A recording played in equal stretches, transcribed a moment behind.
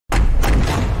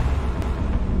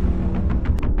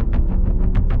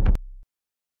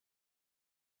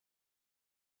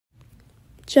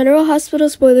General Hospital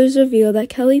spoilers reveal that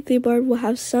Kelly Thiebaud will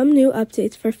have some new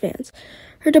updates for fans.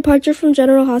 Her departure from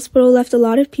General Hospital left a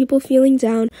lot of people feeling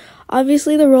down.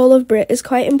 Obviously, the role of Britt is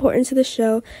quite important to the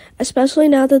show, especially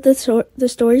now that the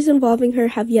stories involving her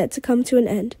have yet to come to an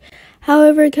end.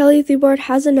 However, Kelly Thiebaud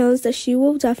has announced that she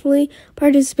will definitely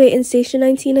participate in Station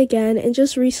 19 again, and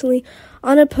just recently,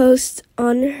 on a post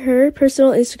on her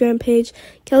personal Instagram page,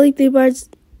 Kelly Thiebaud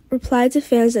replied to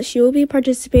fans that she will be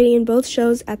participating in both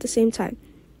shows at the same time.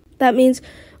 That means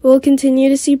we'll continue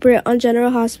to see Britt on General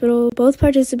Hospital. Both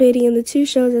participating in the two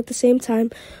shows at the same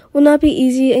time will not be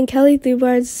easy, and Kelly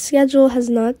Thiebaud's schedule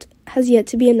has yet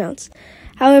to be announced.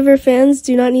 However, fans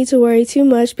do not need to worry too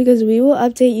much because we will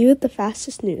update you with the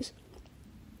fastest news.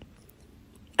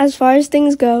 As far as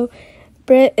things go,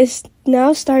 Britt is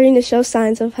now starting to show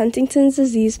signs of Huntington's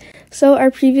disease, so our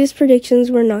previous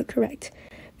predictions were not correct.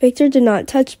 Victor did not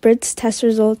touch Britt's test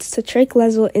results to trick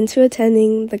Leslie into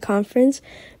attending the conference.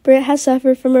 Britt has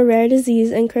suffered from a rare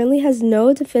disease and currently has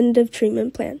no definitive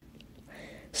treatment plan.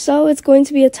 So it's going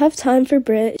to be a tough time for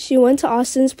Britt. She went to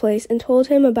Austin's place and told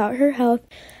him about her health.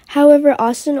 However,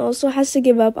 Austin also has to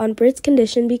give up on Britt's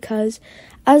condition because,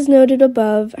 as noted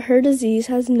above, her disease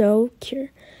has no cure.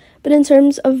 But in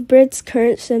terms of Britt's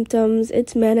current symptoms,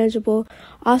 it's manageable.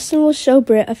 Austin will show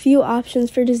Britt a few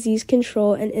options for disease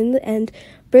control, and in the end,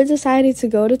 Britt decided to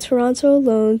go to Toronto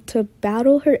alone to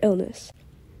battle her illness.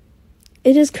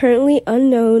 It is currently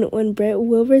unknown when Britt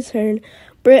will return.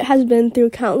 Britt has been through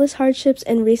countless hardships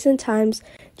in recent times.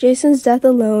 Jason's death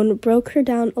alone broke her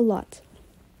down a lot.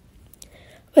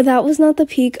 But that was not the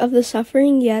peak of the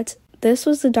suffering yet. This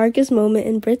was the darkest moment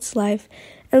in Britt's life,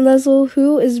 and Leslie,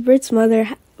 who is Britt's mother,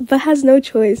 but has no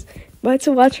choice but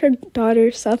to watch her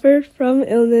daughter suffer from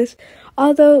illness.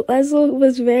 Although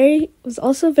Leslie was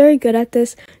also very good at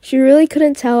this, she really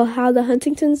couldn't tell how the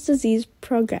Huntington's disease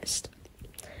progressed.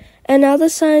 And now the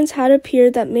signs had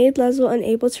appeared that made Leslie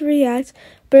unable to react.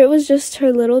 Britt was just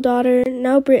her little daughter.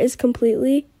 Now Britt is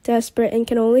completely desperate and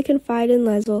can only confide in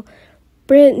Leslie.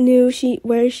 Britt knew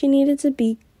where she needed to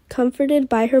be comforted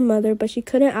by her mother, but she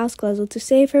couldn't ask Leslie to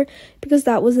save her because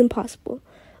that was impossible.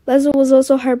 Leslie was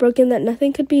also heartbroken that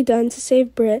nothing could be done to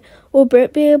save Britt. Will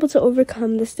Britt be able to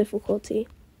overcome this difficulty?